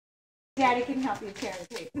Daddy can help you carry the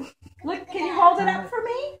paper. Look, can you hold it up for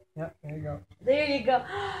me? Yep, there you go. There you go.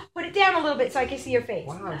 Put it down a little bit so I can see your face.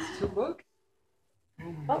 Wow, it's 2 books?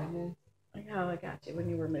 Oh my goodness. Oh, I got you when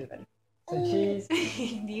you were moving. The cheese.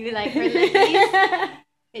 Do you like her?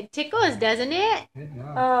 It tickles, doesn't it? Good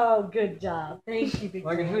job. Oh, good job. Thank you, big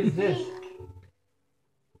Logan, boy. who is this?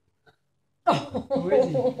 Who is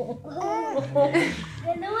he?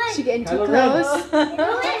 She getting too Hello,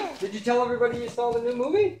 close. Did you tell everybody you saw the new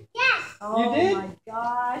movie? Oh, You did? my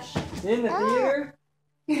gosh. In the theater?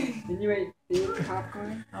 Did you eat theater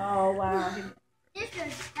popcorn? Oh, wow. This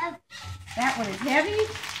one's heavy. That one is heavy?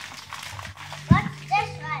 What's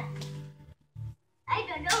this one? I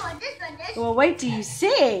don't know what this one is. Well, wait till you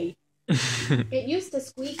see. It used to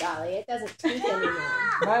squeak, Ollie. It doesn't squeak anymore.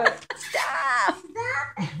 Violet. Stop.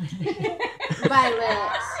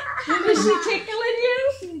 Violet. Is she tickling you?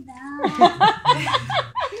 No.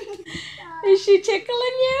 Is she tickling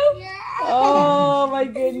you? Yeah. Oh, my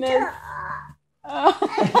goodness. Oh.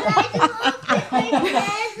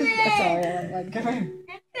 I'm trying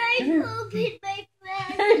to open my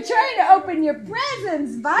present. You're trying to open your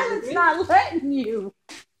presents. Violet's not letting you.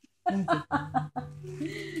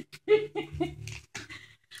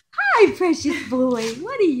 Hi, precious boy.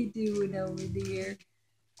 What are you doing over there?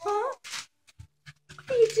 Huh? What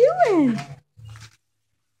are you doing?